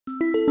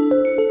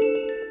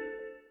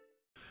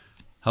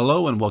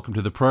Hello and welcome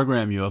to the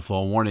program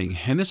UFO Warning.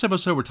 In this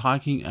episode, we're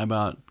talking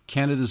about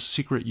Canada's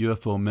secret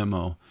UFO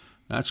memo.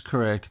 That's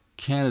correct,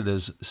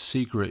 Canada's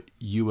secret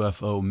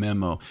UFO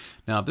memo.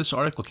 Now, this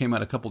article came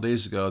out a couple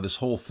days ago. This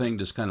whole thing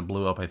just kind of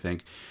blew up, I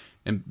think.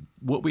 And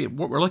what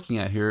we're looking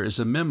at here is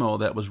a memo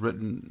that was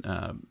written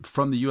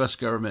from the U.S.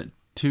 government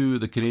to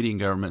the Canadian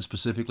government,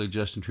 specifically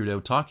Justin Trudeau,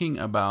 talking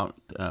about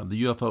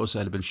the UFOs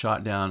that had been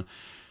shot down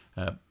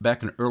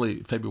back in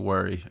early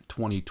February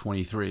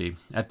 2023.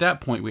 At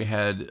that point, we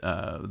had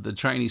the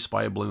Chinese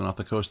spy balloon off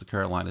the coast of the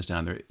Carolinas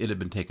down there. It had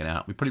been taken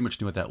out. We pretty much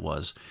knew what that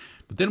was.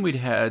 But then we'd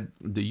had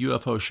the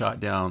UFO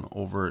shot down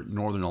over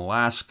northern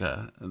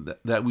Alaska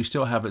that we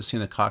still haven't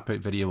seen a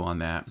cockpit video on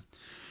that.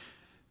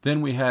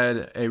 Then we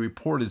had a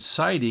reported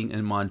sighting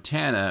in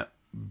Montana,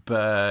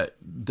 but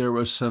there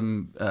was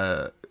some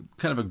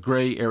kind of a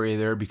gray area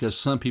there because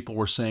some people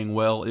were saying,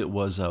 well, it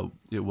was a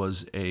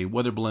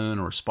weather balloon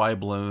or a spy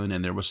balloon,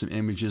 and there were some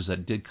images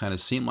that did kind of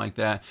seem like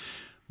that.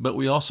 But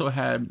we also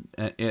had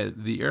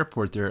the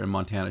airport there in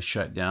Montana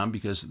shut down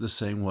because this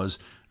thing was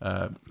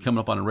coming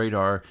up on a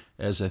radar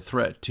as a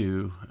threat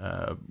to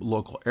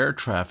local air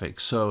traffic.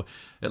 So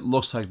it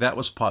looks like that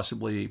was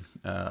possibly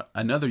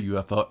another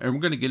UFO, and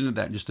we're going to get into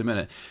that in just a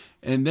minute.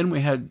 And then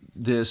we had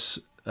this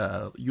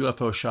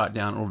UFO shot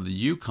down over the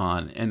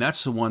Yukon, and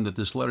that's the one that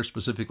this letter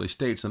specifically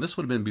states. And this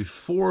would have been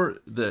before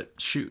the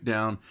shoot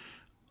down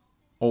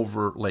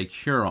over Lake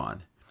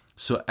Huron.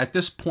 So at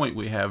this point,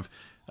 we have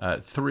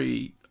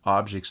three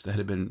objects that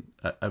had been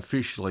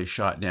officially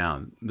shot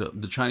down: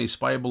 the Chinese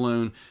spy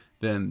balloon,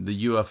 then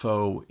the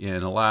UFO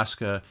in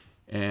Alaska,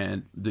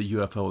 and the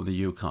UFO in the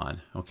Yukon.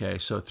 Okay,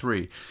 so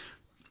three.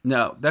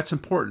 Now that's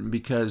important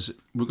because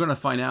we're going to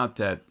find out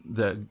that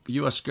the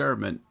U.S.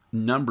 government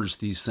numbers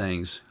these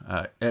things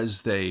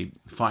as they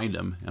find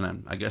them,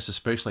 and I guess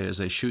especially as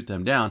they shoot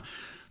them down.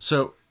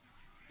 So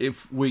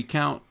if we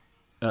count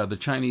the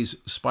Chinese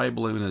spy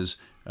balloon as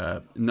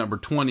number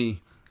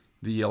 20,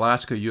 the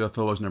Alaska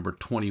UFO as number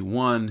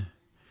 21,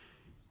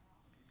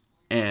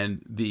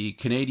 and the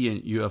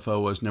Canadian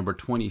UFO as number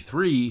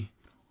 23,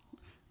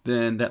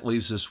 then that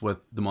leaves us with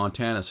the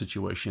Montana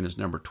situation as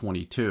number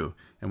 22.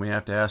 And we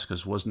have to ask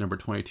us, was number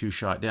 22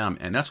 shot down?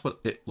 And that's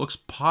what it looks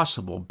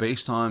possible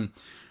based on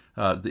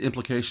the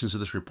implications of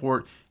this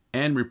report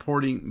and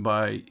reporting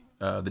by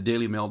the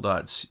Daily Mail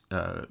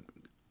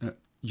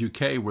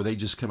UK, where they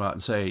just come out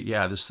and say,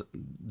 yeah, this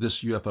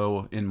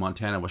UFO in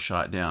Montana was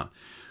shot down.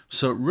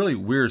 So really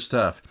weird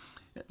stuff.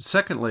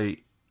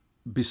 Secondly,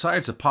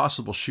 besides a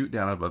possible shoot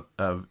down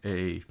of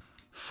a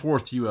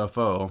fourth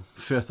UFO,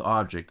 fifth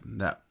object,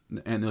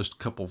 and those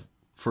couple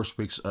first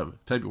weeks of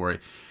February,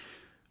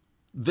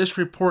 this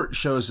report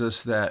shows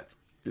us that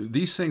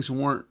these things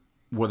weren't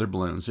weather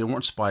balloons. They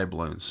weren't spy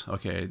balloons.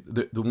 Okay,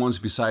 the ones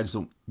besides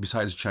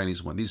the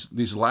Chinese one.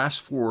 These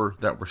last four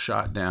that were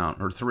shot down,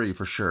 or three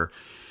for sure,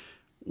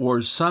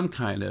 were some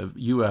kind of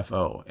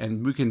UFO,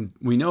 and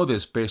we know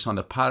this based on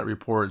the pilot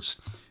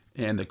reports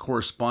and the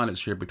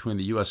correspondence here between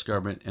the U.S.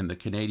 government and the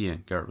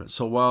Canadian government.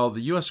 So while the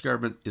U.S.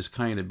 government is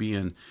kind of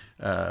being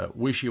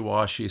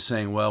wishy-washy,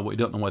 saying, well, we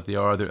don't know what they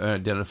are, they're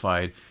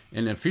unidentified,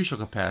 in an official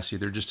capacity,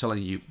 they're just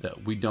telling you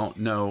that we don't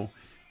know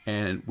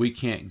and we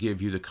can't give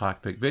you the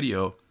cockpit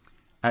video.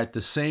 At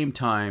the same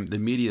time, the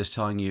media is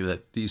telling you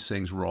that these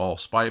things were all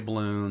spy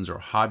balloons or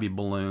hobby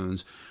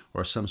balloons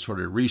or some sort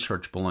of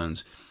research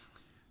balloons.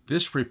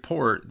 This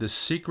report, this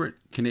secret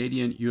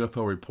Canadian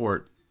UFO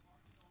report,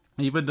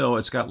 even though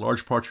it's got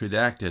large parts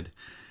redacted,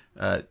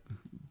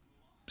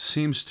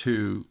 seems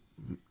to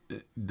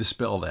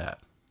dispel that.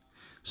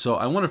 So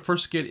I want to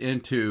first get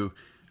into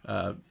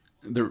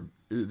the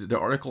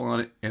article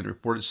on it and the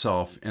report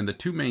itself. And the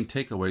two main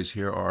takeaways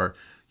here are,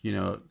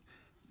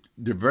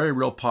 the very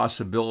real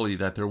possibility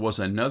that there was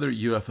another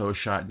UFO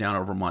shot down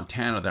over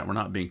Montana that we're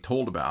not being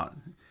told about.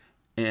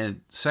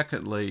 And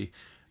secondly,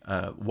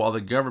 while the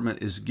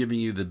government is giving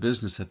you the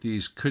business that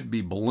these could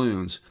be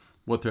balloons,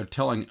 what they're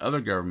telling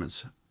other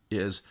governments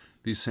is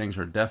these things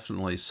are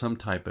definitely some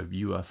type of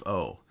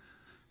UFO.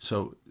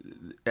 So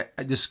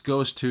this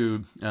goes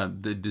to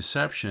the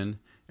deception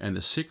and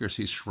the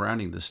secrecy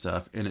surrounding this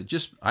stuff. And it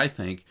just, I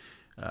think,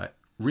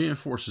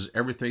 reinforces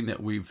everything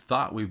that we've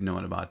thought we've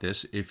known about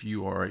this, if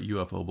you are a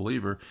UFO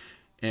believer,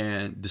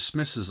 and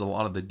dismisses a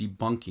lot of the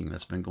debunking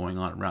that's been going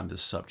on around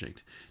this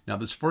subject. Now,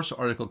 this first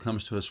article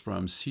comes to us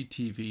from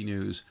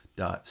ctvnews.ca.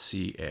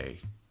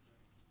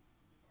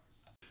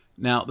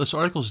 Now, this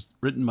article is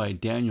written by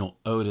Daniel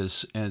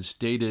Otis, and it's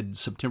dated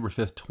September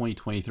 5th,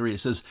 2023. It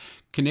says,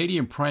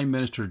 Canadian Prime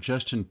Minister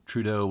Justin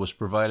Trudeau was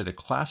provided a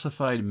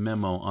classified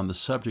memo on the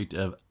subject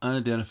of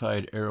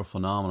unidentified aerial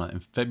phenomena in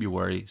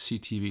February,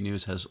 CTV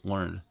News has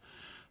learned.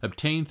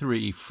 Obtained through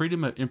a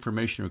Freedom of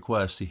Information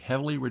request, the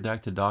heavily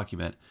redacted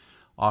document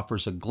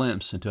offers a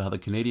glimpse into how the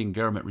Canadian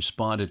government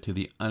responded to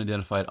the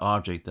unidentified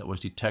object that was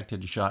detected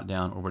and shot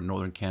down over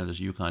northern Canada's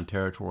Yukon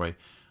Territory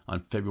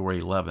on February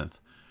 11th.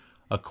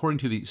 According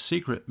to the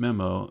secret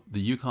memo,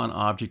 the Yukon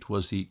object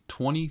was the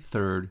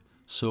 23rd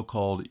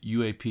so-called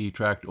UAP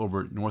tracked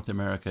over North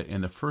America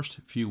in the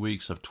first few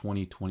weeks of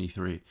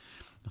 2023.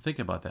 Now think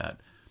about that.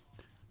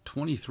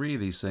 23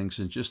 of these things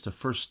in just the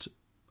first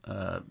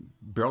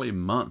barely a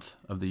month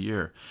of the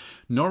year.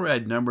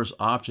 NORAD numbers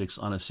objects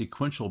on a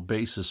sequential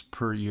basis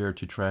per year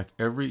to track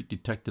every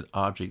detected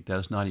object that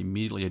is not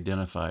immediately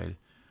identified.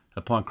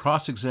 Upon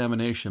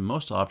cross-examination,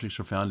 most objects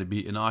are found to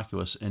be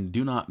innocuous and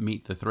do not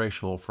meet the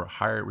threshold for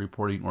higher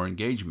reporting or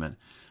engagement.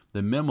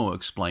 The memo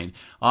explained,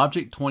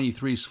 Object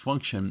 23's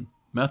function,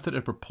 method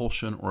of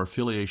propulsion, or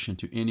affiliation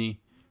to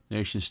any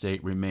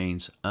nation-state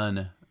remains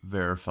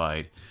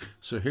unverified.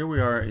 So here we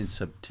are in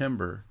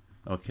September,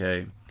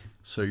 okay?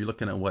 So you're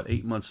looking at, what,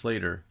 8 months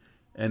later,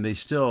 and they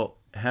still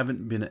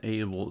haven't been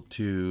able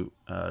to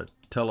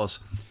tell us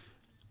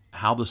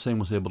how this thing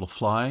was able to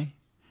fly,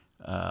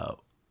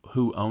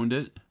 who owned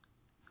it.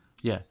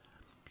 Yeah,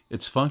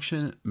 its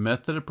function,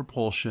 method of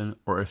propulsion,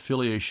 or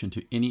affiliation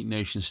to any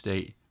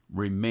nation-state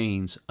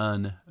remains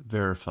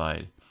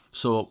unverified.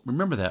 So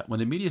remember that. When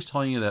the media is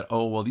telling you that,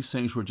 oh, well, these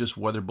things were just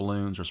weather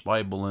balloons or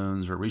spy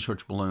balloons or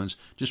research balloons,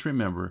 just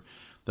remember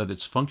that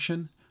its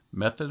function,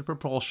 method of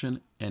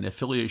propulsion, and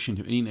affiliation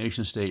to any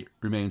nation-state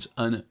remains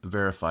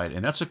unverified.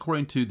 And that's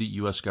according to the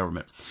U.S.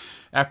 government.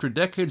 After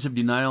decades of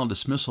denial and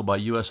dismissal by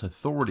U.S.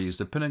 authorities,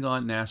 the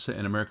Pentagon, NASA,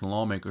 and American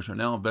lawmakers are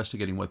now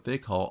investigating what they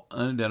call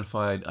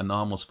unidentified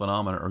anomalous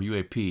phenomena, or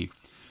UAP,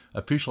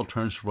 official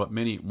terms for what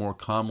many more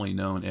commonly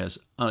known as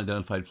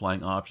unidentified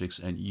flying objects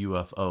and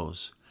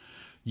UFOs.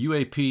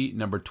 UAP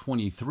number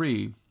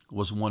 23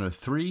 was one of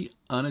 3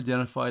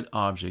 unidentified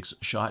objects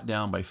shot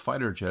down by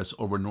fighter jets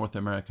over North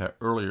America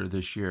earlier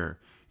this year,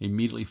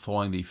 immediately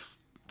following the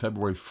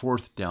February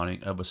 4th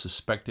downing of a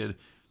suspected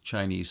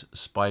Chinese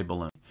spy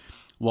balloon.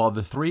 While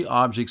the 3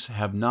 objects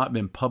have not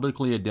been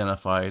publicly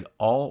identified,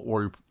 all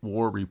were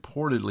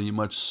reportedly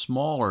much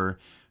smaller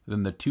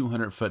than the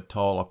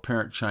 200-foot-tall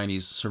apparent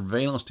Chinese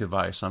surveillance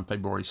device on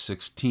February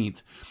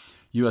 16th.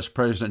 U.S.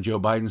 President Joe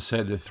Biden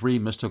said the 3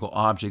 mystical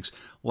objects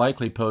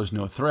likely posed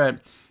no threat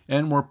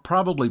and were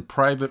probably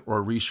private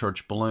or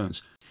research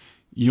balloons.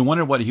 You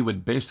wonder what he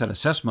would base that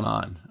assessment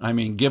on. I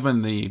mean,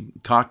 given the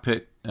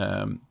cockpit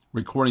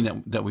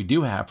recording that we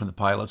do have from the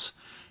pilots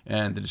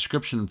and the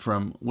description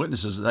from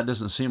witnesses, that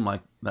doesn't seem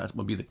like that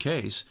would be the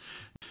case.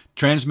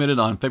 Transmitted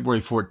on February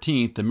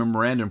 14th, the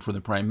memorandum for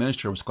the Prime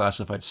Minister was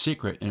classified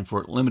secret and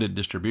for limited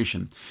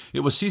distribution.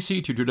 It was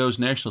CC'd to Trudeau's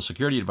National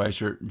Security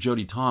Advisor,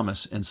 Jody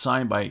Thomas, and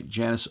signed by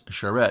Janice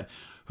Charette,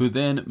 who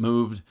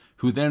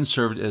then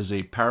served as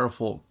a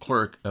powerful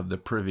clerk of the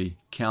Privy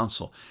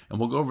Council. And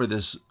we'll go over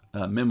this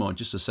memo in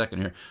just a second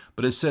here.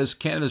 But it says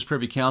Canada's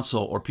Privy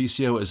Council, or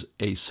PCO, is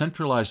a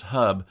centralized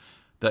hub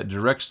that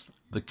directs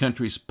the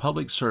country's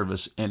public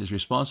service and is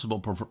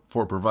responsible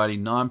for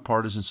providing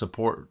nonpartisan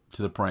support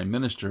to the Prime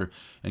Minister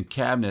and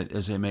Cabinet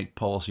as they make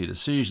policy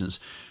decisions.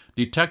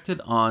 Detected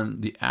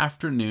on the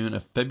afternoon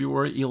of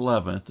February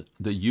 11th,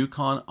 the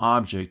Yukon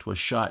object was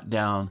shot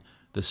down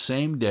the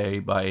same day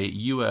by a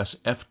U.S.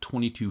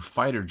 F-22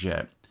 fighter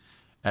jet.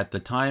 At the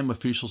time,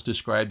 officials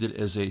described it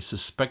as a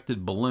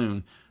suspected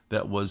balloon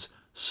that was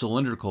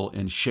cylindrical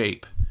in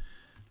shape.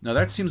 Now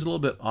that seems a little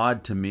bit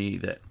odd to me,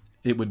 that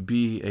it would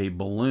be a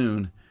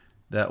balloon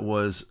that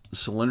was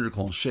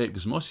cylindrical in shape,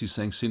 because most of these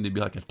things seem to be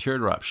like a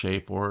teardrop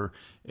shape or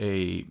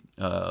a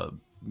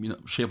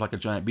shaped like a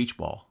giant beach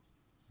ball.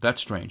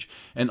 That's strange.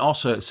 And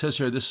also it says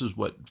here this is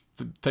what,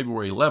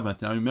 February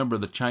 11th. Now remember,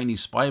 the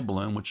Chinese spy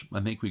balloon, which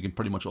I think we can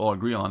pretty much all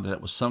agree on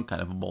that was some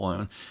kind of a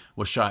balloon,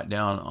 was shot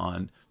down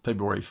on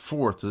February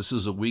 4th. This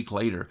is a week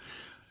later.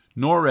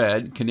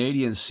 NORAD,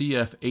 Canadian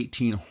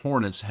CF-18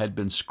 Hornets, had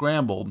been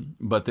scrambled,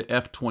 but the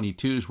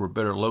F-22s were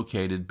better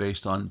located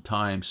based on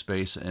time,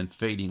 space, and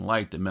fading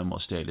light, the memo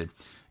stated.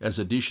 As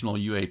additional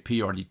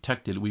UAP are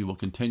detected, we will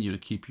continue to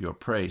keep you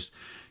appraised.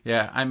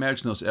 Yeah, I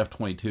imagine those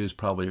F-22s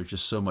probably are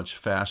just so much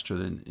faster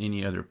than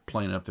any other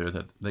plane up there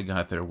that they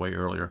got there way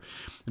earlier.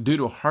 Due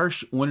to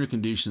harsh winter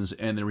conditions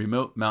and the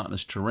remote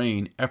mountainous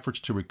terrain, efforts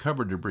to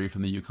recover debris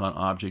from the Yukon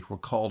object were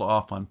called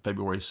off on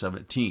February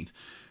 17th.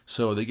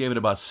 So they gave it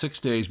about 6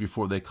 days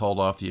before they called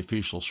off the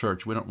official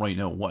search. We don't really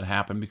know what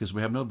happened because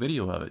we have no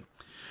video of it.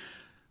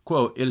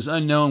 Quote, it is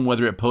unknown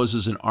whether it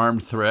poses an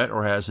armed threat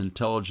or has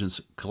intelligence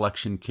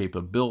collection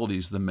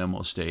capabilities, the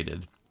memo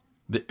stated.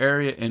 The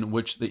area in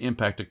which the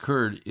impact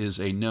occurred is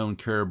a known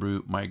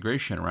caribou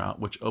migration route,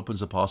 which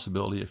opens a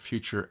possibility of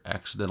future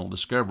accidental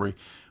discovery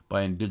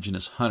by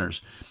indigenous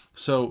hunters.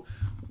 So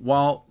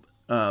while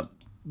the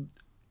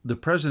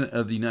President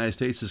of the United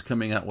States is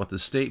coming out with a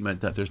statement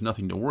that there's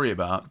nothing to worry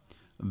about,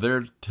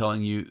 they're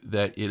telling you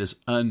that it is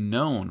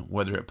unknown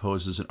whether it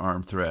poses an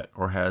armed threat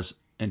or has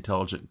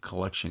intelligent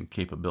collection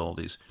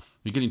capabilities.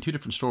 You're getting 2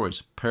 different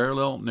stories,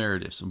 parallel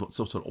narratives.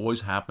 So what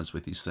always happens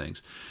with these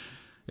things.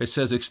 It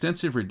says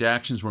extensive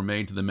redactions were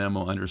made to the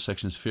memo under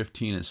sections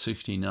 15 and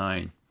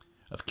 69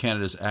 of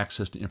Canada's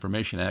Access to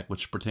Information Act,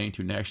 which pertain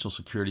to national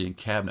security and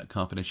cabinet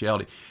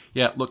confidentiality.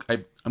 Yeah, look,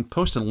 I'm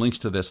posting links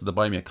to this at the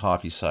Buy Me a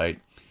Coffee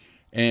site.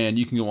 And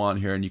you can go on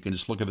here and you can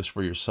just look at this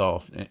for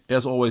yourself.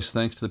 As always,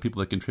 thanks to the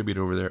people that contribute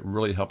over there. It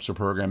really helps the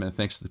program. And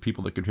thanks to the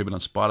people that contribute on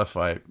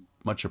Spotify.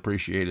 Much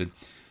appreciated.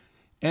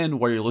 And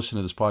while you're listening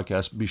to this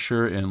podcast, be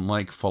sure and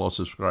like, follow,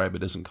 subscribe. It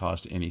doesn't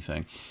cost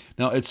anything.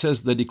 Now, it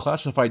says the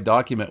declassified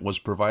document was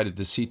provided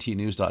to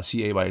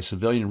ctnews.ca by a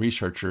civilian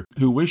researcher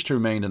who wished to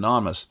remain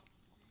anonymous.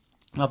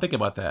 Now, think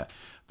about that.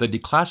 The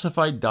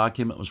declassified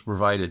document was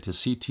provided to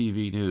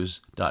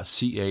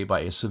ctvnews.ca by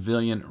a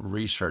civilian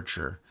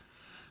researcher.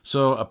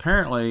 So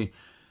apparently,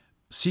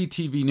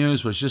 CTV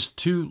News was just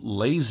too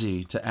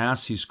lazy to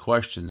ask these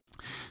questions.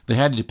 They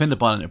had to depend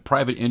upon a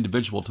private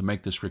individual to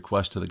make this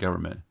request to the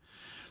government.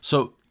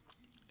 So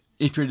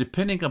if you're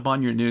depending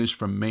upon your news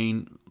from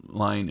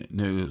mainline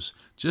news,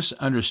 just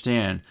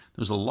understand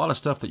there's a lot of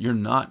stuff that you're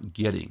not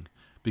getting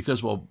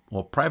because while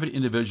private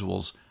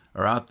individuals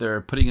are out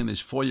there putting in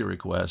these FOIA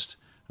requests,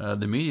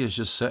 the media is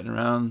just sitting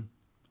around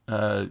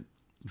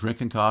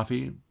drinking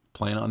coffee,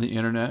 playing on the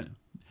internet,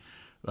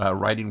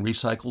 writing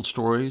recycled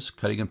stories,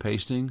 cutting and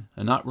pasting,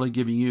 and not really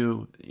giving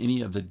you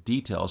any of the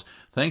details.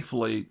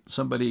 Thankfully,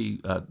 somebody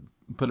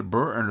put a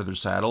burr under their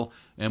saddle,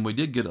 and we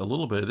did get a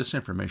little bit of this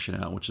information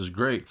out, which is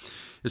great.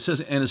 It says,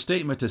 in a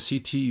statement to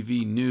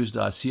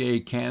ctvnews.ca,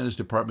 Canada's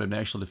Department of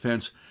National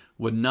Defense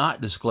would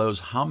not disclose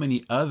how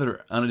many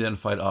other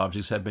unidentified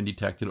objects have been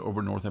detected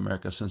over North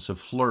America since a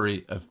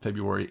flurry of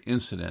February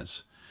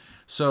incidents.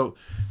 So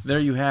there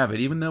you have it.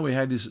 Even though we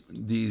had these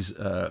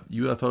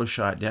UFOs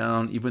shot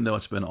down, even though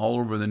it's been all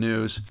over the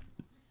news,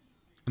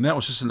 and that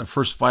was just in the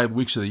first 5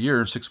 weeks of the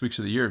year, 6 weeks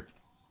of the year,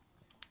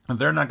 and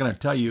they're not going to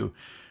tell you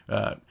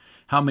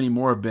how many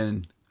more have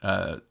been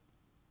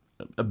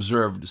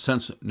observed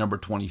since number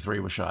 23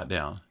 was shot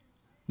down.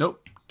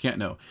 Nope, can't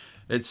know.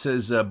 It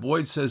says,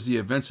 Boyd says the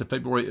events of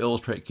February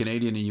illustrate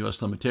Canadian and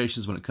U.S.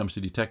 limitations when it comes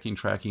to detecting,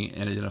 tracking,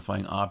 and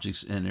identifying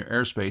objects in their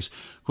airspace.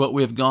 Quote,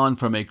 we have gone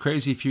from a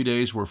crazy few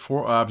days where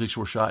 4 objects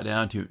were shot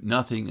down to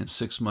nothing in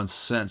 6 months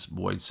since,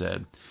 Boyd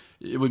said.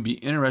 It would be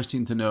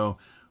interesting to know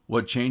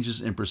what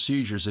changes in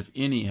procedures, if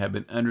any, have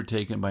been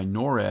undertaken by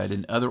NORAD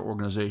and other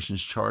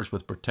organizations charged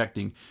with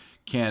protecting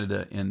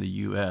Canada and the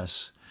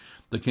U.S.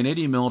 The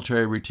Canadian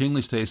military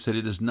routinely states that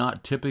it does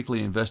not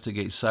typically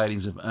investigate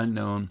sightings of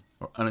unknown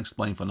or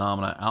unexplained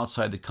phenomena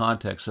outside the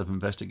context of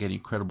investigating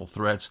credible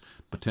threats,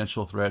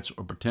 potential threats,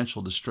 or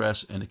potential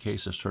distress in the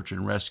case of search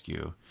and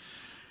rescue.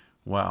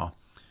 Wow.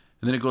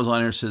 And then it goes on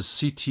here, it says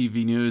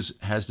CTV News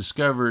has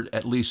discovered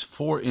at least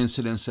 4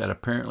 incidents that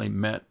apparently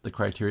met the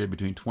criteria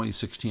between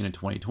 2016 and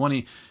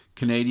 2020.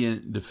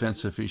 Canadian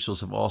defense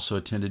officials have also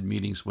attended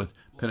meetings with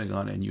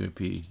Pentagon and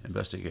UAP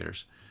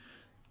investigators.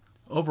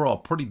 Overall,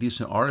 pretty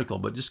decent article,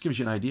 but just gives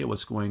you an idea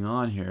what's going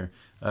on here.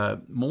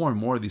 More and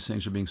more of these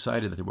things are being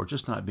cited that we're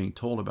just not being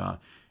told about.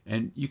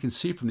 And you can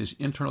see from these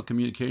internal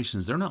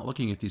communications, they're not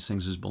looking at these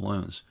things as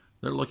balloons.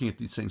 They're looking at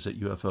these things as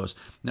UFOs.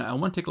 Now, I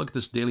want to take a look at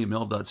this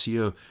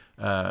dailymail.co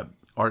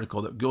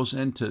article that goes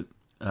into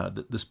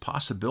this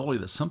possibility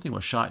that something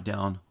was shot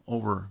down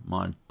over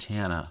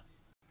Montana.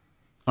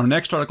 Our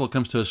next article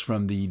comes to us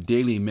from the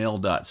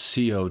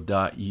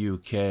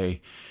dailymail.co.uk.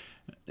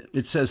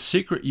 It says,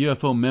 secret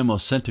UFO memo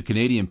sent to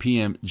Canadian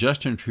PM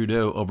Justin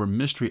Trudeau over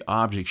mystery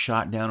object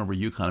shot down over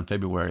Yukon in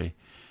February.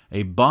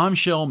 A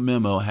bombshell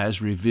memo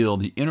has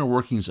revealed the inner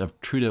workings of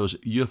Trudeau's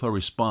UFO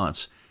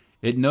response.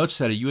 It notes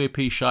that a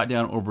UAP shot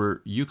down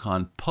over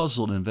Yukon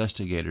puzzled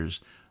investigators.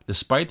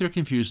 Despite their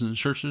confusion,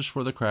 searches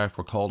for the craft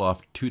were called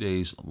off 2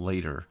 days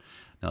later.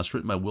 Now, it's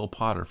written by Will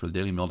Potter for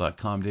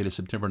thedailymail.com, dated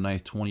September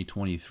 9th,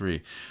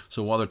 2023.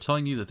 So while they're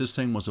telling you that this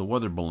thing was a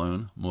weather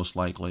balloon, most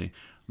likely,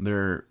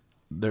 they're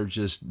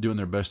just doing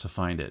their best to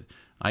find it.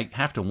 I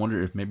have to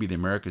wonder if maybe the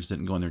Americans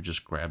didn't go in there and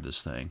just grab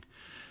this thing.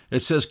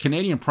 It says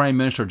Canadian Prime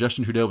Minister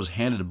Justin Trudeau was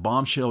handed a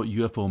bombshell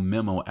UFO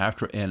memo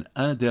after an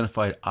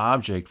unidentified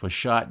object was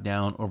shot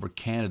down over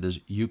Canada's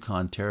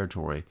Yukon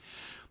territory.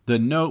 The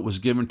note was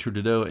given to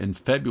Trudeau in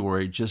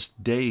February,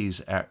 just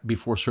days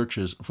before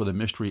searches for the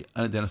mystery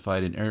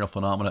unidentified and aerial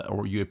phenomena,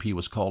 or UAP,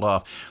 was called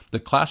off. The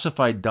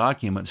classified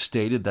document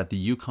stated that the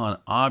Yukon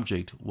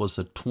object was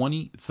the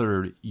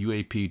 23rd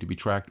UAP to be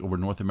tracked over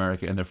North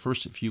America in the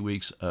first few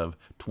weeks of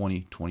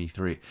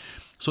 2023.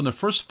 So in the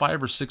first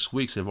 5 or 6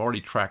 weeks, they've already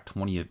tracked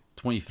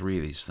 23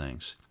 of these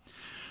things.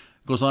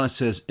 It goes on, it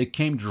says, it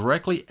came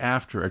directly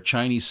after a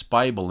Chinese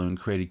spy balloon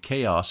created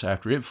chaos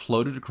after it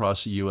floated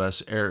across the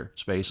U.S.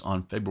 airspace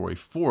on February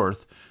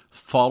 4th,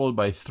 followed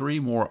by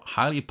 3 more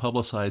highly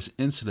publicized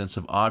incidents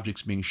of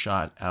objects being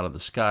shot out of the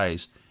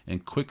skies in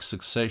quick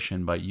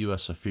succession by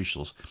U.S.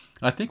 officials.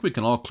 I think we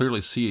can all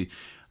clearly see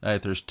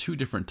that there's 2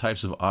 different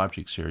types of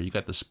objects here. You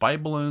got the spy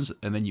balloons,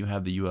 and then you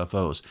have the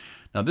UFOs.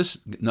 Now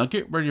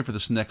get ready for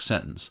this next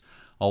sentence.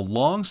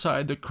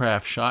 Alongside the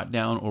craft shot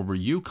down over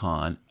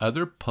Yukon,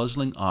 other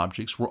puzzling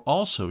objects were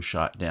also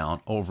shot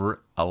down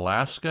over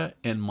Alaska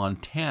and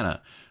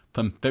Montana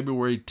from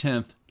February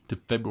 10th to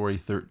February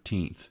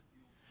 13th.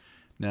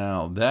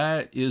 Now,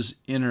 that is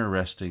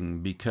interesting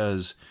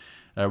because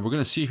we're going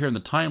to see here in the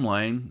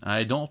timeline,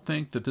 I don't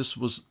think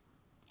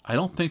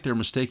they're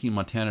mistaking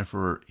Montana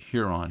for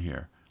Huron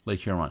here, Lake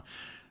Huron.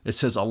 It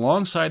says,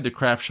 alongside the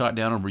craft shot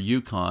down over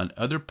Yukon,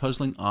 other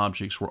puzzling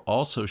objects were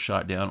also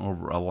shot down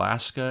over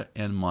Alaska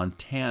and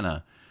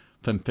Montana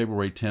from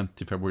February 10th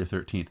to February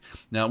 13th.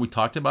 Now, we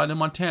talked about in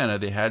Montana,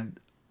 they had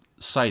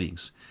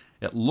sightings.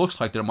 It looks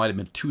like there might have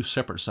been two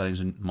separate sightings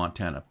in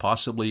Montana,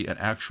 possibly an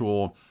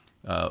actual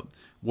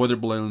weather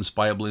balloon,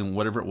 spy balloon,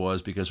 whatever it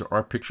was, because there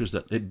are pictures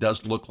that it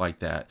does look like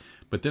that.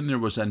 But then there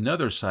was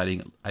another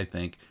sighting, I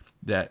think,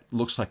 that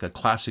looks like a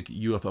classic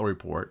UFO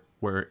report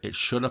where it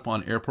showed up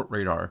on airport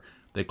radar.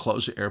 They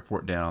closed the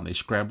airport down. They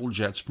scrambled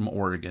jets from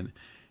Oregon.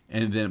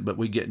 But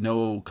we get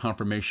no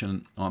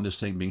confirmation on this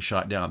thing being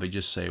shot down. They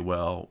just say,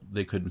 well,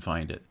 they couldn't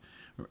find it.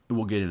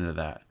 We'll get into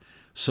that.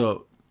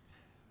 So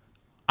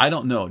I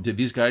don't know. Did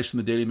these guys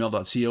from the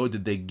dailymail.co,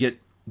 did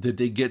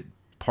they get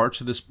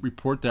parts of this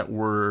report that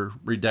were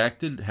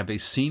redacted? Have they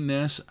seen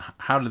this?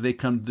 How did they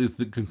come to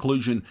the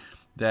conclusion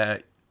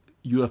that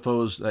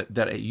UFOs,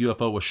 that a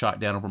UFO was shot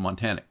down over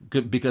Montana?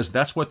 Because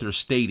that's what they're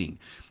stating.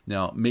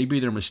 Now,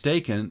 maybe they're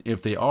mistaken.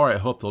 If they are, I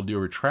hope they'll do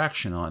a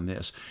retraction on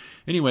this.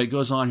 Anyway, it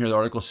goes on here. The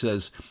article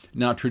says,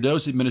 now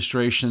Trudeau's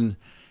administration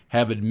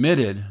have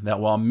admitted that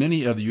while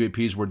many of the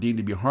UAPs were deemed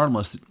to be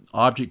harmless,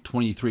 Object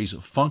 23's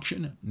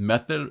function,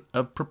 method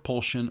of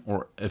propulsion,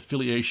 or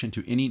affiliation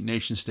to any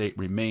nation state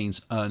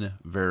remains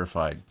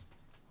unverified.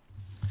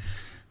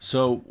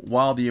 So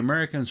while the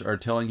Americans are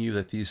telling you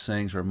that these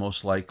things are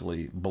most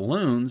likely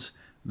balloons,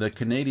 the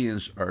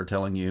Canadians are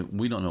telling you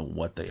we don't know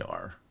what they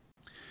are.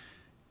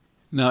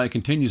 Now it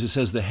continues. It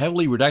says the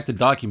heavily redacted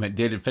document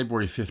dated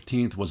February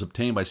 15th was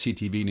obtained by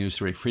CTV News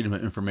through a Freedom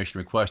of Information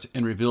request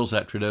and reveals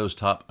that Trudeau's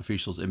top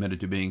officials admitted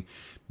to being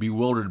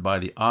bewildered by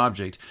the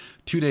object.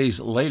 2 days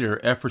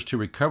later, efforts to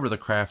recover the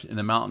craft in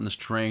the mountainous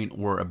terrain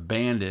were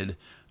abandoned.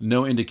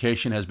 No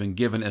indication has been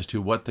given as to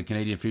what the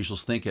Canadian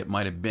officials think it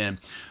might have been.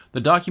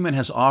 The document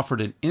has offered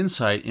an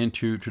insight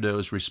into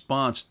Trudeau's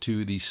response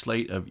to the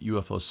slate of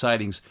UFO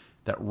sightings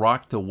that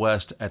rocked the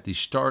West at the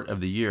start of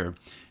the year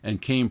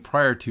and came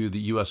prior to the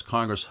U.S.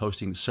 Congress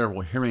hosting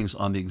several hearings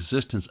on the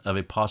existence of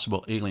a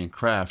possible alien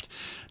craft.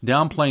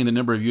 Downplaying the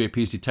number of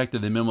UAPs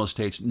detected, the memo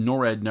states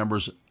NORAD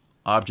numbers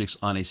objects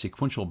on a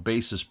sequential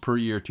basis per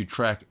year to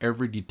track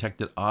every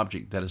detected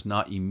object that is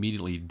not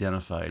immediately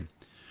identified.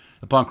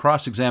 Upon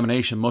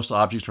cross-examination, most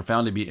objects are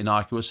found to be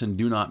innocuous and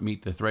do not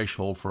meet the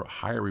threshold for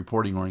higher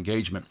reporting or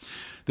engagement.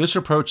 This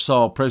approach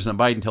saw President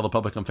Biden tell the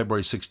public on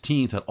February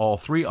 16th that all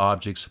three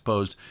objects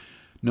posed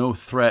no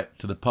threat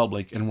to the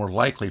public and were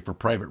likely for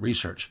private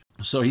research.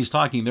 So he's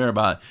talking there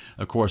about,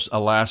 of course,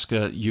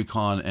 Alaska,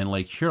 Yukon, and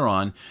Lake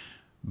Huron,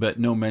 but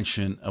no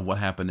mention of what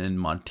happened in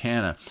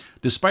Montana.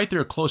 Despite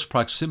their close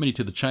proximity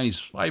to the Chinese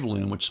spy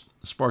balloon, which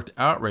sparked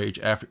outrage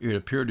after it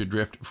appeared to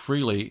drift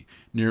freely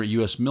near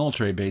U.S.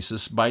 military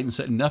bases, Biden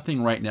said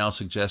nothing right now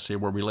suggests they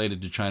were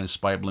related to China's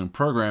spy balloon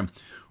program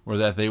or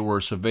that they were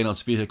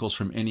surveillance vehicles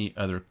from any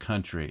other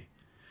country.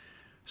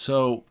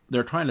 So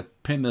they're trying to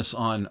pin this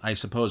on, I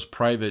suppose,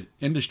 private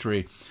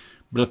industry.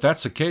 But if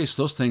that's the case,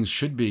 those things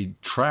should be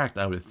tracked,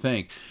 I would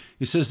think.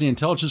 He says the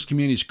intelligence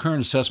community's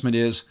current assessment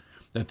is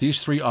that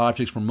these three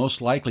objects were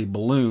most likely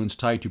balloons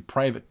tied to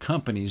private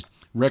companies,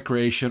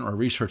 recreation, or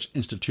research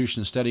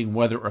institutions studying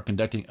weather or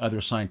conducting other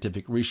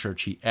scientific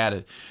research, he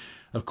added.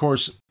 Of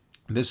course,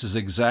 this is the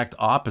exact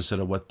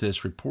opposite of what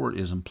this report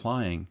is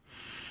implying.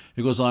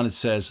 It goes on, it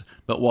says,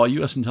 but while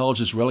U.S.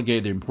 intelligence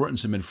relegated the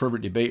importance amid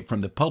fervent debate from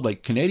the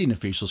public, Canadian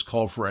officials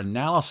called for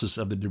analysis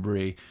of the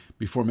debris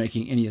before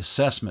making any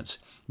assessments,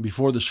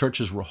 before the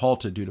searches were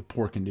halted due to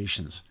poor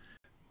conditions.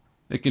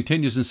 It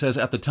continues and says,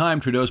 at the time,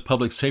 Trudeau's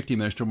public safety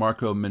minister,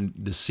 Marco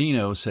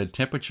Mendicino, said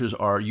temperatures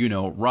are,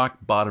 rock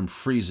bottom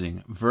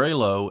freezing, very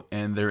low,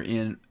 and they're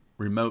in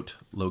remote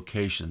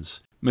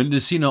locations.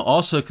 Mendicino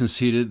also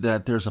conceded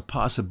that there's a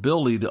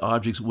possibility the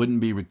objects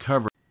wouldn't be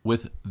recovered,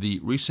 with the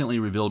recently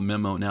revealed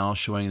memo now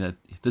showing that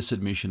this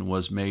admission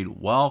was made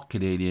while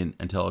Canadian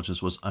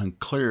intelligence was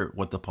unclear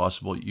what the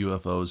possible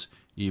UFOs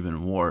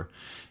even were.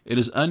 It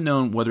is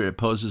unknown whether it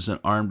poses an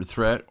armed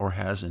threat or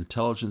has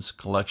intelligence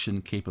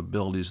collection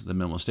capabilities, the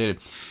memo stated.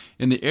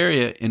 In the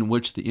area in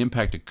which the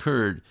impact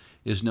occurred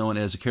is known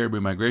as the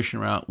Caribou Migration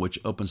Route, which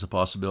opens the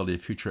possibility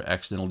of future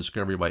accidental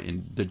discovery by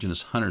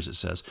indigenous hunters, it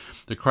says.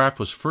 The craft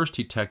was first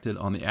detected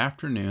on the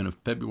afternoon of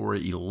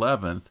February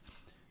 11th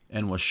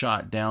and was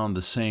shot down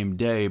the same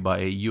day by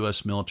a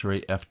U.S.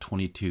 military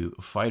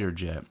F-22 fighter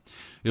jet.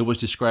 It was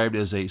described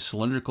as a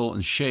cylindrical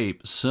in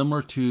shape,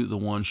 similar to the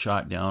one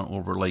shot down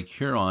over Lake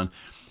Huron,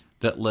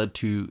 that led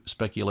to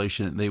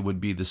speculation that they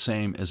would be the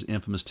same as the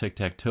infamous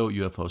tic-tac-toe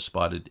UFO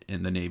spotted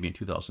in the Navy in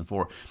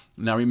 2004.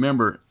 Now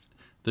remember,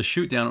 the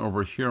shoot down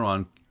over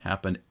Huron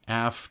happened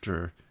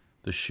after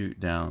the shoot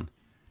down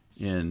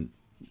in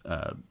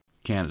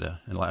Canada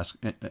and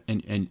Alaska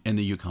and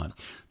the Yukon.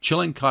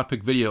 Chilling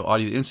cockpit video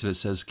audio of the incident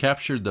says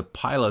captured the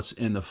pilots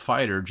in the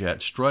fighter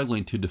jet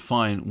struggling to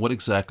define what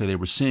exactly they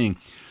were seeing,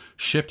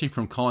 shifting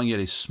from calling it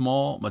a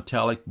small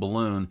metallic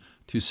balloon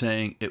to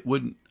saying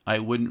I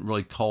wouldn't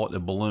really call it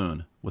a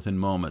balloon within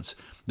moments.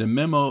 The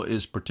memo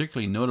is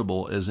particularly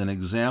notable as an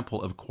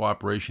example of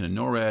cooperation in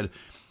NORAD,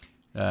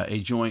 a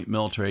joint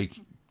military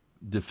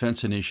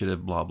defense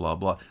initiative, blah, blah,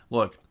 blah.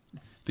 Look,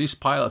 these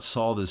pilots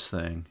saw this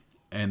thing,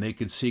 and they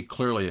could see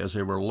clearly as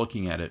they were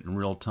looking at it in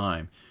real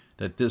time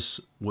that this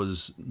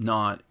was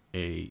not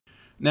a...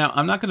 Now,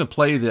 I'm not going to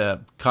play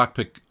the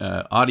cockpit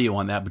audio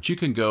on that, but you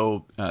can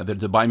go to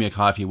the Buy Me a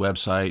Coffee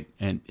website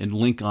and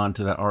link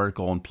onto that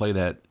article and play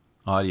that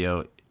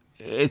audio.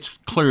 It's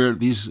clear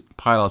these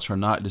pilots are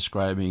not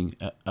describing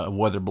a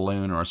weather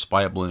balloon or a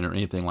spy balloon or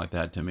anything like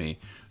that to me.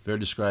 They're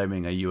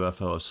describing a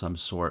UFO of some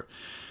sort.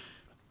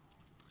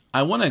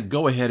 I want to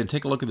go ahead and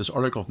take a look at this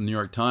article from the New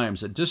York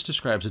Times. It just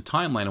describes a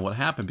timeline of what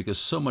happened because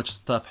so much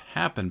stuff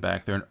happened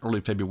back there in early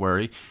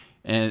February.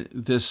 And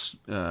this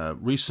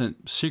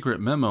recent secret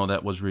memo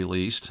that was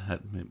released,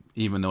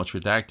 even though it's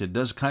redacted,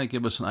 does kind of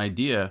give us an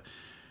idea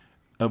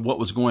of what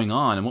was going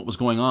on. And what was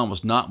going on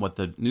was not what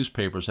the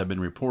newspapers have been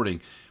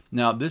reporting.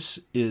 Now, this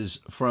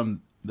is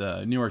from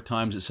the New York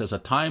Times. It says a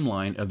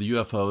timeline of the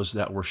UFOs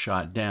that were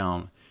shot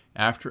down.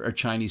 After a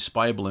Chinese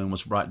spy balloon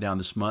was brought down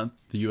this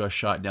month, the U.S.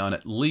 shot down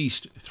at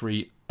least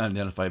 3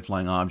 unidentified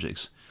flying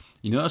objects.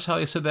 You notice how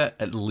they said that?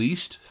 At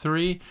least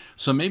 3?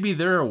 So maybe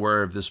they're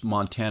aware of this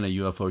Montana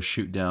UFO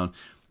shootdown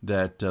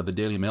that the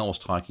Daily Mail was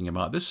talking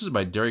about. This is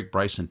by Derek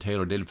Bryson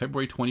Taylor, dated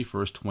February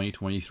 21st,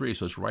 2023.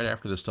 So it's right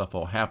after this stuff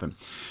all happened.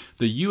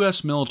 The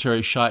U.S.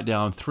 military shot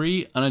down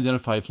 3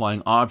 unidentified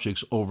flying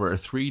objects over a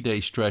 3-day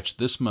stretch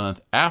this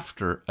month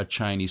after a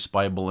Chinese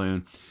spy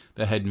balloon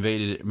that had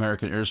invaded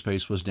American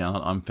airspace was down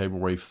on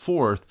February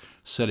 4th,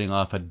 setting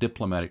off a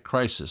diplomatic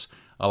crisis.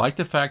 I like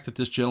the fact that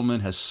this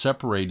gentleman has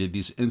separated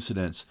these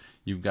incidents.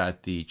 You've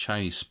got the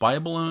Chinese spy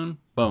balloon,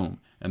 boom,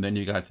 and then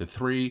you got the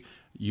 3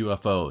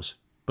 UFOs,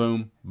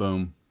 boom,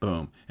 boom,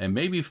 boom, and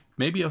maybe a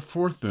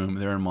 4th boom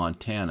there in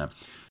Montana.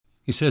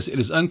 He says it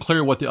is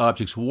unclear what the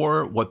objects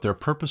were, what their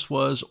purpose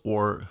was,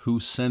 or who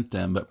sent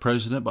them, but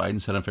President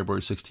Biden said on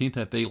February 16th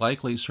that they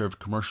likely served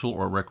commercial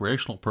or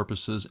recreational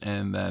purposes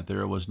and that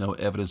there was no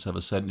evidence of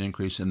a sudden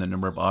increase in the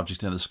number of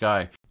objects in the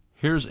sky.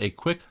 Here's a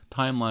quick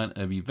timeline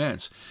of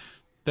events.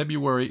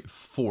 February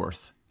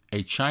 4th,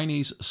 a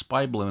Chinese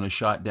spy balloon is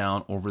shot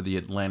down over the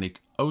Atlantic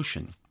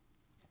Ocean.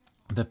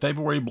 The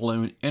February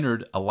balloon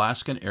entered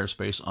Alaskan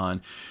airspace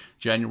on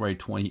January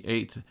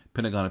 28th,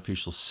 Pentagon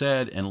officials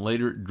said, and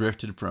later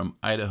drifted from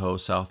Idaho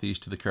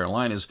southeast to the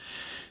Carolinas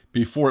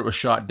before it was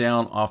shot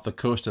down off the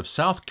coast of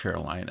South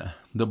Carolina.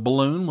 The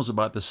balloon was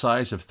about the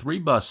size of 3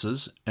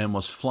 buses and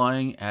was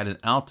flying at an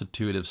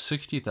altitude of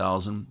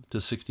 60,000 to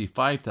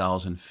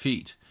 65,000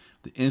 feet.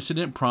 The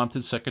incident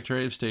prompted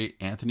Secretary of State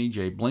Anthony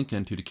J.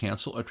 Blinken to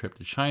cancel a trip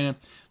to China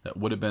that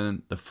would have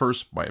been the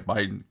first by a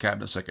Biden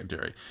cabinet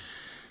secretary.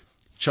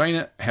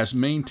 China has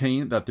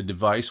maintained that the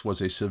device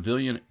was a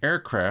civilian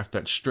aircraft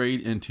that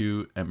strayed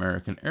into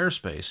American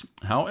airspace.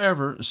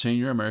 However,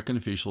 senior American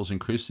officials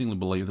increasingly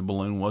believe the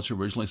balloon was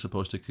originally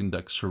supposed to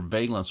conduct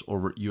surveillance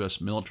over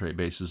U.S. military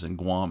bases in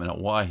Guam and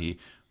Hawaii,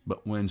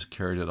 but winds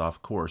carried it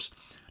off course.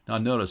 Now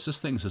notice, this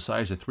thing's the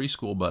size of 3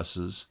 school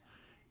buses,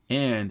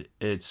 and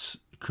it's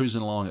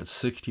cruising along at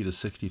 60 to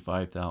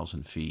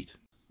 65,000 feet.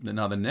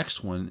 Now the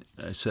next one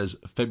says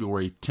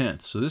February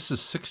 10th, so this is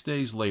 6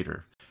 days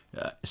later.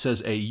 It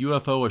says a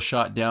UFO was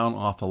shot down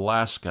off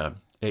Alaska.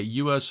 A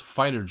U.S.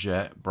 fighter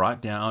jet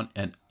brought down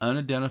an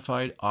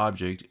unidentified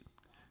object.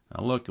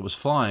 Now look, it was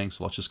flying,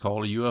 so let's just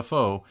call it a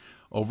UFO,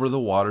 over the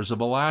waters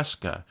of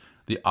Alaska.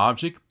 The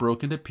object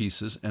broke into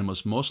pieces and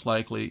was most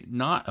likely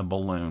not a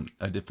balloon,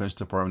 a Defense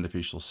Department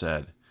official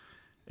said.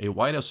 A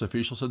White House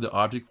official said the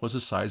object was the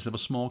size of a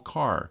small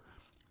car.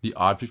 The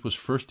object was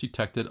first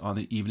detected on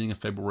the evening of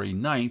February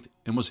 9th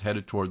and was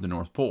headed toward the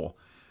North Pole.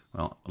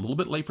 Well, a little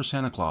bit late for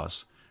Santa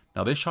Claus.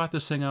 Now, they shot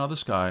this thing out of the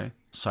sky,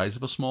 size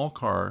of a small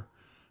car.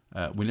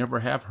 We never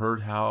have heard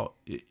how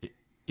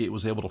it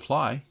was able to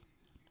fly.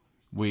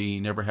 We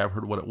never have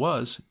heard what it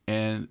was.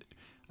 And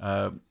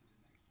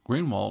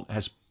Greenwald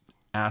has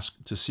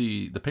asked to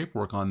see the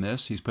paperwork on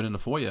this. He's put in a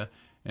FOIA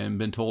and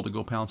been told to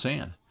go pound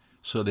sand.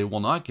 So they will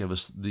not give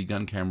us the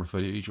gun camera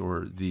footage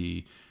or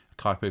the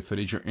cockpit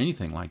footage or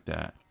anything like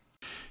that.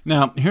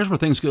 Now, here's where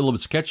things get a little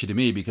bit sketchy to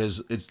me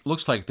because it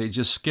looks like they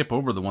just skip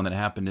over the one that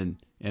happened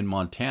in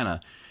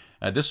Montana.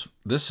 This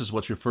is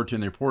what's referred to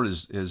in the report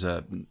as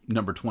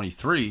number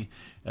 23.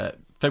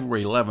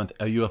 February 11th,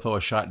 a UFO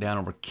was shot down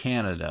over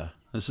Canada.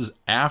 This is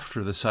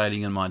after the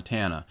sighting in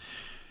Montana.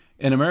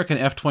 An American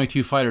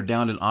F-22 fighter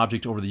downed an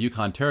object over the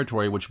Yukon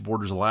Territory, which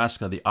borders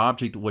Alaska. The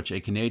object, which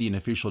a Canadian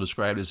official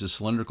described as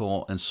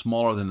cylindrical and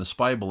smaller than the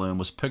spy balloon,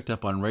 was picked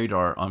up on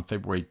radar on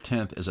February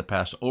 10th as it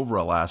passed over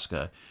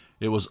Alaska.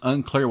 It was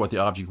unclear what the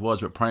object was,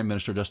 but Prime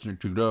Minister Justin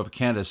Trudeau of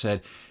Canada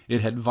said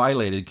it had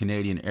violated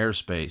Canadian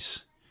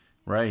airspace.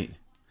 Right.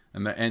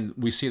 And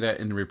we see that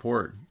in the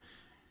report.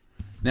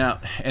 Now,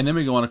 and then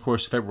we go on, of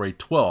course, to February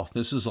 12th.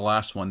 This is the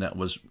last one that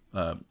was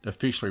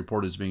officially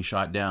reported as being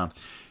shot down.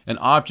 An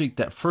object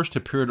that first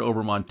appeared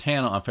over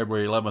Montana on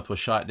February 11th was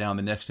shot down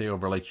the next day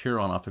over Lake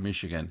Huron off of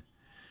Michigan.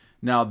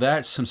 Now,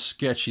 that's some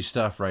sketchy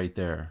stuff right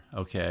there,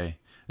 okay?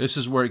 This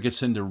is where it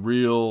gets into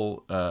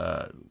real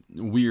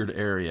weird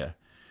area.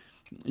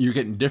 You're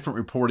getting different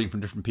reporting from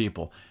different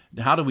people.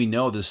 How do we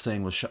know this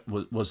thing was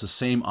the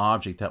same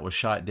object that was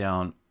shot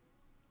down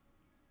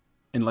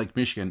in Lake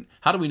Michigan.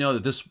 How do we know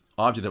that this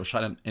object that was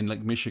shot in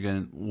Lake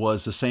Michigan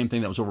was the same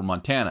thing that was over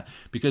Montana?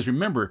 Because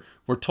remember,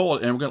 we're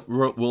told, and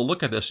we'll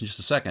look at this in just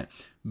a second,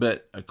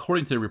 but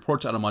according to the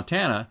reports out of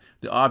Montana,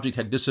 the object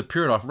had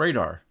disappeared off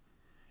radar.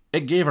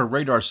 It gave a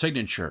radar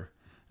signature.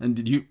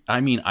 And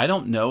I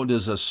don't know,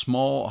 does a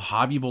small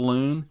hobby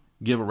balloon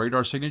give a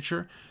radar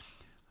signature?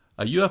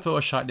 A UFO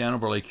was shot down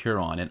over Lake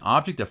Huron. An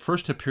object that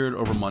first appeared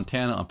over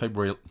Montana on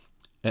February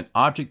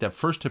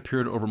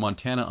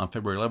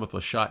 11th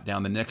was shot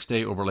down the next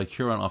day over Lake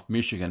Huron off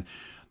Michigan.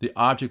 The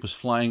object was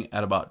flying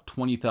at about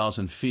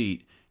 20,000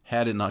 feet,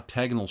 had an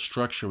octagonal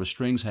structure with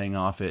strings hanging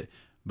off it,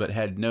 but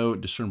had no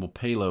discernible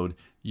payload,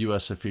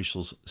 U.S.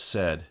 officials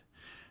said.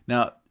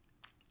 Now,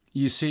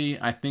 you see,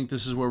 I think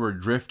this is where we're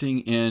drifting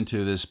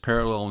into this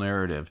parallel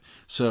narrative.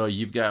 So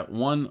you've got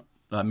one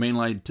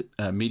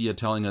mainline media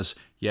telling us,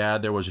 yeah,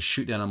 there was a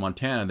shoot down in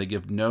Montana. They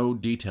give no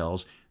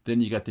details.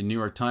 Then you got the New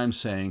York Times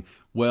saying,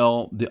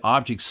 well, the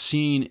object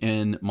seen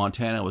in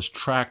Montana was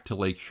tracked to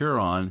Lake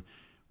Huron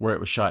where it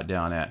was shot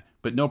down at,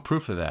 but no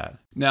proof of that.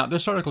 Now,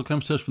 this article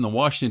comes to us from the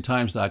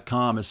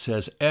WashingtonTimes.com. It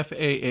says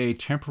FAA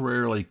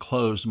temporarily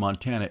closed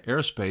Montana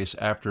airspace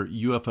after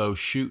UFO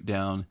shoot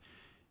down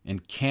in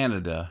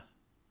Canada.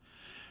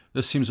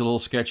 This seems a little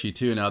sketchy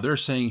too. Now, they're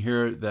saying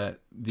here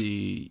that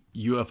the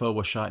UFO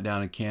was shot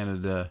down in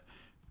Canada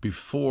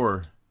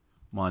before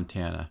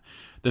Montana.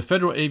 The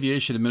Federal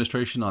Aviation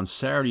Administration on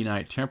Saturday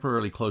night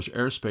temporarily closed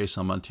airspace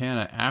on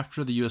Montana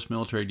after the U.S.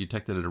 military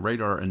detected a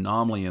radar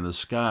anomaly in the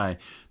sky,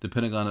 the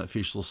Pentagon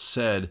officials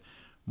said,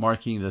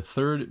 marking the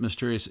third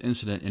mysterious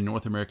incident in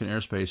North American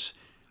airspace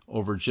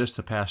over just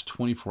the past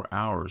 24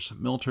 hours.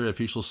 Military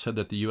officials said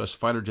that the U.S.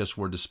 fighter jets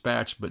were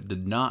dispatched but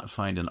did not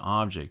find an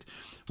object.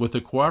 With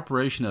the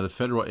cooperation of the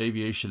Federal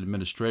Aviation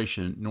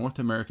Administration, North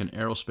American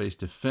Aerospace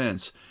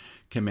Defense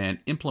Command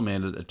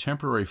implemented a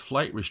temporary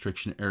flight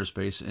restriction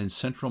airspace in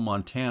central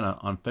Montana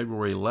on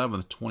February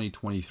 11,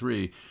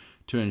 2023,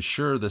 to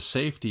ensure the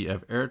safety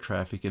of air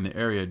traffic in the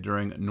area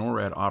during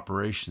NORAD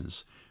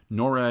operations.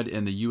 NORAD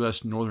and the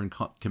U.S. Northern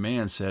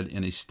Command said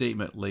in a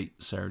statement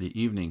late Saturday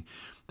evening.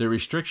 The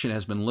restriction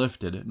has been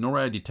lifted.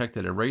 NORAD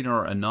detected a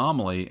radar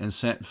anomaly and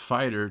sent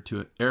fighter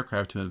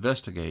aircraft to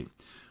investigate.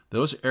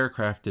 Those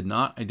aircraft did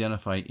not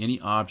identify any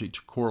object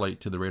to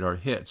correlate to the radar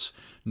hits.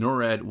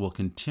 NORAD will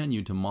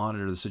continue to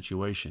monitor the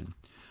situation.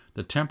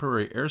 The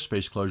temporary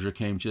airspace closure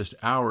came just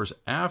hours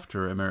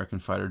after American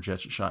fighter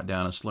jets shot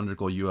down a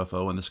cylindrical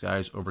UFO in the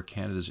skies over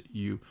Canada's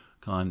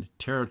Yukon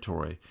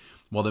territory.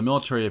 While the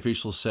military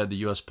officials said the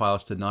U.S.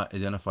 pilots did not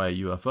identify a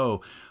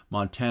UFO,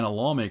 Montana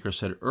lawmakers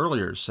said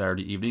earlier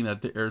Saturday evening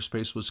that the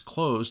airspace was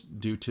closed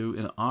due to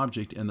an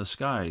object in the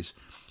skies.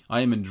 I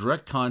am in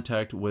direct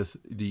contact with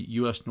the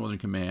U.S. Northern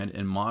Command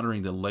and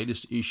monitoring the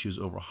latest issues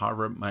over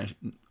Havre,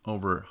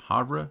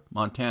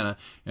 Montana,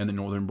 and the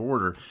northern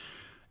border.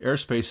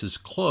 Airspace is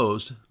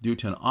closed due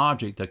to an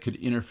object that could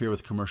interfere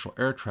with commercial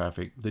air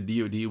traffic. The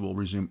DoD will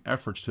resume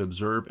efforts to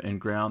observe and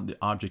ground the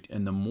object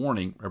in the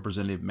morning,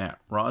 Representative Matt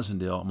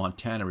Rosendale,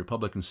 Montana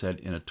Republican, said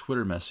in a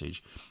Twitter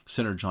message.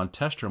 Senator John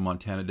Tester,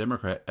 Montana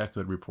Democrat,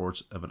 echoed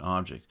reports of an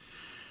object.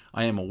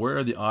 I am aware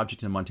of the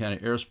object in Montana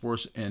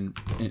Airspace and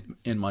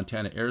in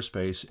Montana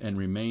airspace and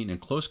remain in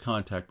close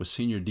contact with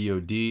senior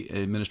DoD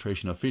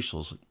administration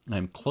officials. I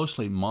am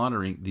closely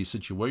monitoring the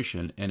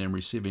situation and am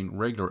receiving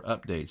regular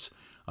updates.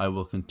 I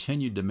will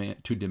continue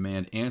to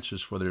demand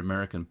answers for the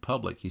American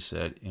public, he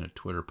said in a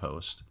Twitter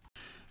post.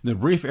 The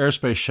brief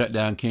airspace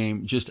shutdown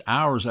came just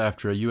hours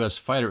after a U.S.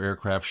 fighter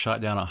aircraft shot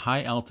down a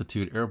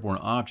high-altitude airborne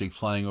object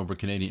flying over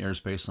Canadian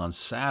airspace on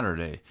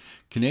Saturday.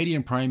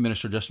 Canadian Prime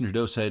Minister Justin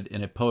Trudeau said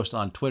in a post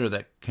on Twitter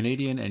that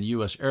Canadian and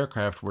U.S.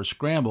 aircraft were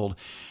scrambled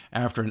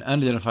after an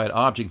unidentified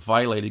object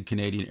violated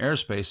Canadian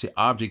airspace. The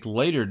object,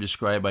 later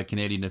described by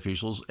Canadian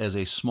officials as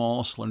a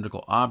small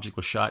cylindrical object,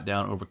 was shot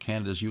down over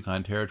Canada's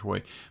Yukon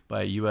territory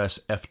by a U.S.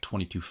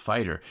 F-22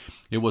 fighter.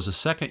 It was the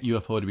second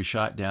UFO to be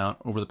shot down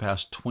over the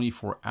past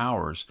 24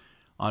 hours.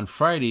 On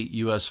Friday,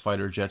 U.S.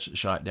 fighter jets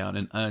shot down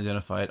an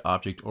unidentified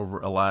object over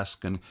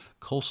Alaskan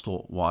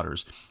coastal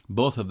waters.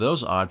 Both of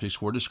those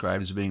objects were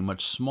described as being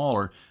much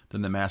smaller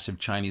than the massive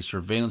Chinese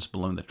surveillance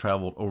balloon that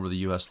traveled over the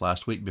U.S.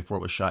 last week before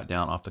it was shot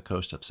down off the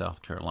coast of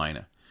South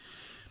Carolina.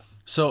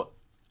 So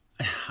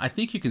I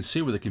think you can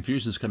see where the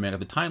confusion is coming out.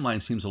 The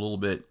timeline seems a little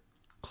bit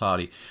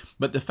cloudy.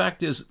 But the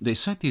fact is, they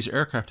sent these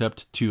aircraft up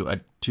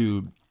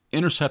to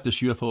intercept this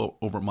UFO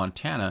over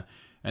Montana,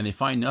 and they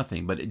find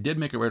nothing, but it did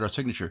make a radar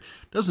signature.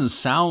 Doesn't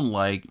sound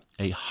like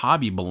a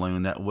hobby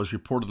balloon that was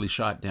reportedly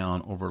shot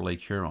down over Lake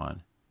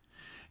Huron.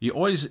 You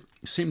always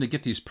seem to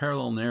get these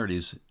parallel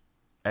narratives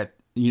that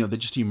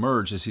just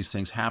emerge as these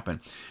things happen.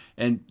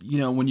 And,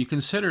 when you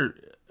consider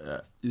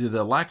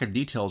the lack of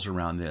details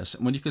around this,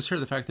 when you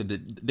consider the fact that the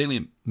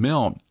Daily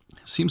Mail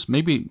seems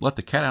maybe let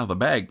the cat out of the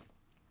bag,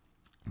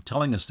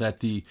 telling us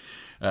that the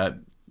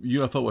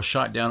UFO was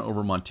shot down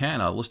over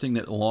Montana, listing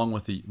it along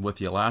with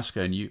the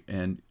Alaska and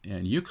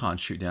Yukon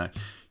shoot down,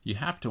 you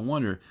have to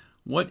wonder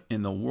what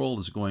in the world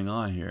is going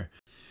on here.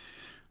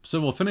 So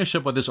we'll finish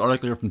up with this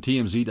article here from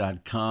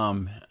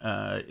TMZ.com.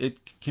 It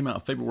came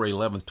out February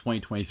 11th,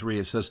 2023.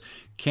 It says,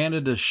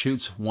 Canada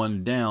shoots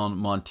one down,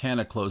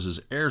 Montana closes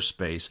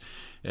airspace.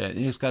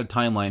 It's got a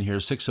timeline here,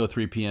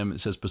 6:03 p.m.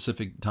 It says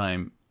Pacific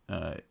time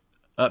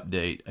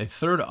update. A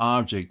third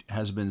object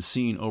has been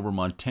seen over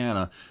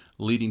Montana,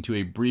 leading to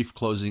a brief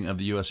closing of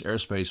the U.S.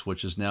 airspace,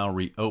 which is now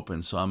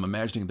reopened. So I'm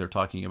imagining they're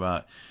talking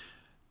about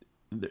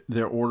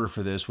their order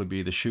for this would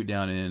be the shoot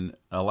down in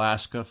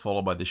Alaska,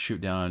 followed by the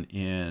shoot down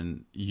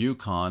in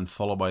Yukon,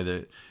 followed by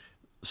the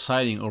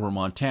sighting over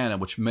Montana,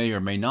 which may or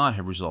may not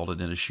have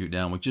resulted in a shoot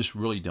down. We just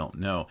really don't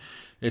know.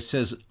 It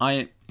says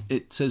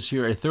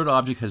here a third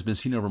object has been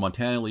seen over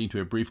Montana, leading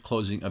to a brief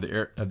closing of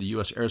the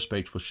U.S.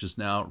 airspace, which is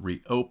now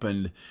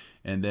reopened.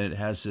 And then it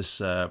has this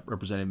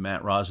Representative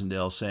Matt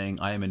Rosendale saying,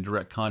 I am in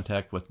direct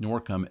contact with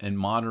NORCM and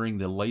monitoring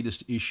the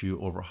latest issue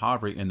over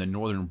hovering in the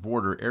northern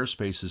border.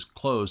 Airspace is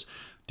closed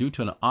due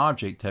to an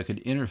object that could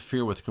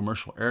interfere with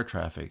commercial air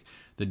traffic.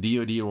 The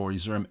DoD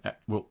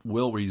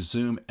will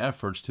resume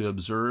efforts to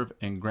observe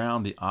and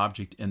ground the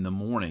object in the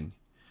morning.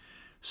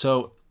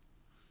 So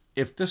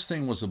if this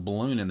thing was a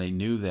balloon and they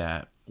knew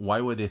that,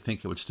 why would they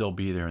think it would still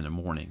be there in the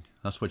morning?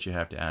 That's what you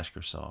have to ask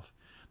yourself.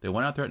 They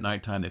went out there at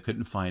nighttime, they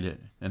couldn't find it,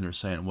 and they're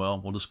saying,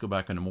 well, we'll just go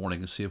back in the morning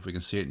and see if we can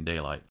see it in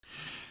daylight.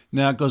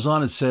 Now, it goes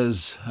on, it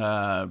says,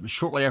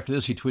 shortly after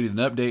this, he tweeted an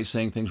update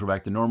saying things were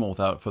back to normal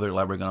without further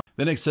elaborating on it.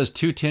 Then it says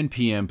 2:10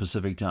 p.m.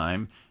 Pacific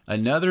time,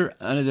 another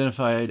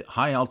unidentified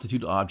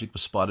high-altitude object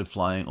was spotted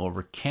flying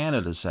over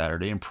Canada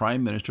Saturday, and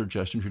Prime Minister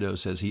Justin Trudeau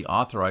says he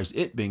authorized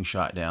it being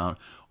shot down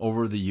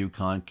over the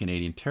Yukon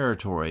Canadian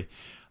territory.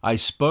 I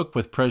spoke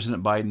with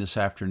President Biden this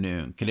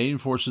afternoon. Canadian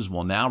forces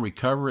will now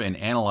recover and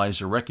analyze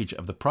the wreckage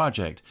of the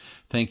project.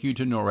 Thank you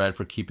to NORAD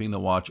for keeping the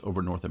watch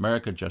over North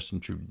America, Justin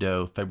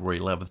Trudeau, February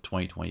 11th,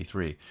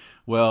 2023.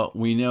 Well,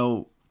 we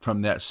know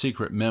from that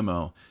secret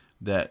memo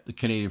that the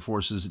Canadian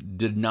forces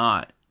did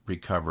not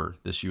recover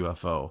this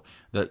UFO.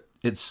 That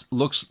it's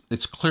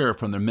clear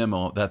from the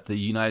memo that the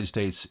United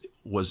States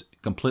was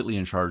completely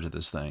in charge of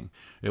this thing.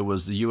 It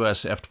was the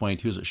U.S.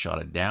 F-22s that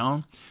shot it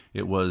down.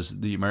 It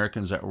was the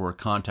Americans that were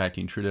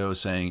contacting Trudeau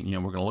saying,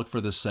 we're going to look for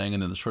this thing,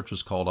 and then the search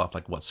was called off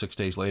 6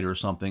 days later or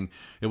something.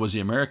 It was the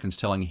Americans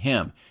telling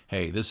him,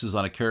 hey, this is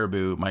on a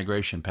caribou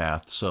migration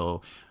path,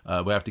 so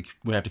we have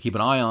to keep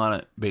an eye on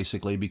it,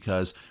 basically,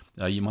 because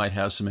you might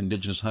have some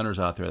indigenous hunters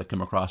out there that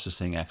come across this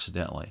thing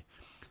accidentally.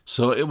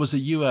 So it was the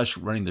U.S.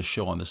 running the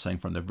show on this thing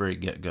from the very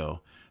get-go.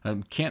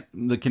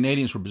 The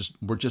Canadians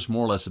were just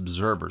more or less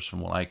observers from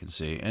what I can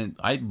see, and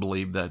I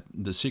believe that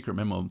the secret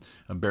memo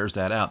bears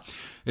that out.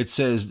 It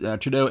says,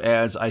 Trudeau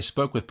adds, I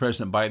spoke with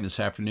President Biden this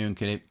afternoon.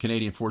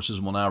 Canadian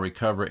forces will now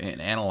recover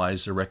and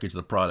analyze the wreckage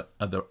of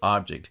the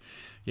object.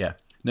 Yeah,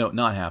 no,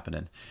 not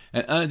happening.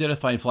 An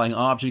unidentified flying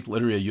object,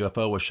 literally a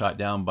UFO, was shot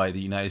down by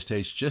the United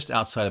States just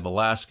outside of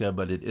Alaska,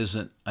 but it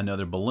isn't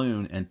another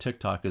balloon, and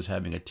TikTok is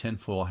having a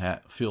tinfoil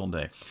hat field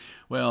day.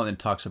 Well, and it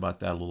talks about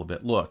that a little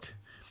bit. Look,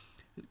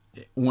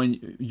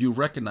 when you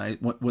recognize,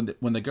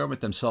 when the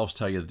government themselves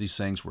tell you that these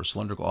things were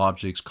cylindrical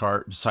objects,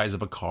 size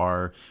of a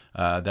car,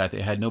 that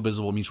they had no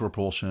visible means of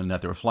propulsion,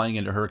 that they were flying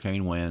into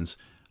hurricane winds,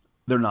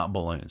 they're not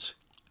balloons.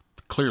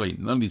 Clearly,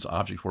 none of these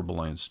objects were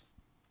balloons.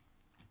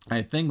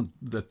 I think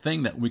the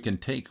thing that we can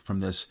take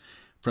from this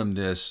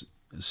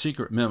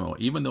secret memo,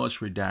 even though it's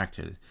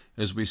redacted,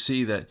 is we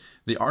see that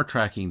they are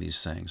tracking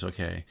these things,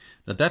 okay?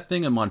 That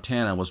thing in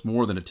Montana was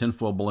more than a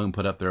tinfoil balloon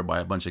put up there by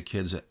a bunch of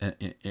kids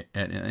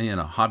in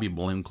a hobby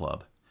balloon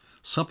club.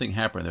 Something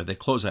happened there. They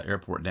closed that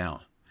airport down.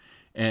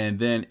 And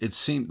then it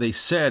seemed, they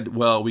said,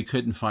 well, we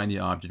couldn't find the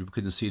object, we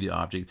couldn't see the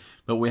object.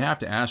 But we have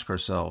to ask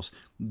ourselves,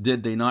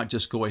 did they not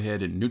just go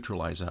ahead and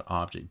neutralize that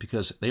object?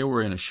 Because they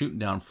were in a shooting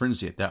down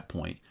frenzy at that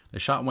point. They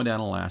shot one down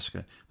in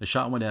Alaska, they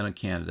shot one down in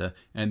Canada,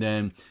 and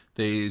then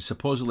they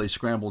supposedly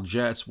scrambled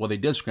jets. Well, they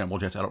did scramble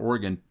jets out of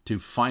Oregon to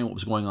find what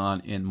was going on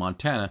in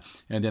Montana,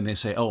 and then they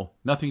say, oh,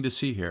 nothing to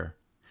see here.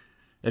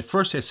 At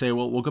first they say,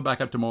 well, we'll go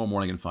back up tomorrow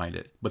morning and find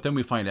it. But then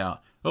we find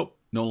out, oh,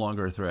 no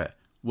longer a threat.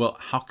 Well,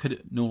 how could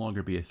it no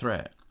longer be a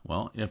threat?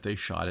 Well, if they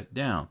shot it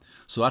down.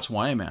 So that's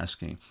why I'm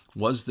asking,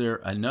 was there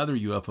another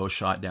UFO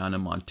shot down in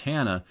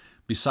Montana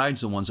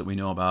besides the ones that we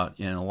know about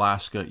in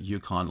Alaska,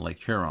 Yukon,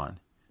 Lake Huron?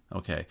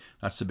 Okay,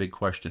 that's the big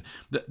question.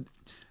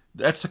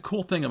 That's the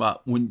cool thing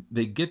about when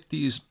they get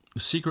these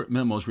secret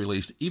memos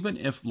released, even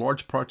if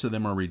large parts of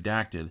them are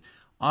redacted,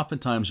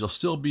 oftentimes there'll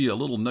still be a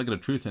little nugget of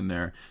truth in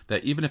there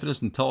that even if it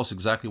doesn't tell us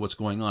exactly what's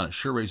going on, it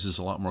sure raises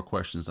a lot more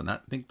questions. And I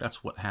think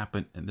that's what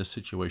happened in this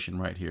situation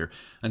right here.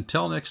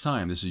 Until next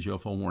time, this is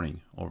UFO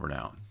Warning. Over and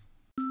out.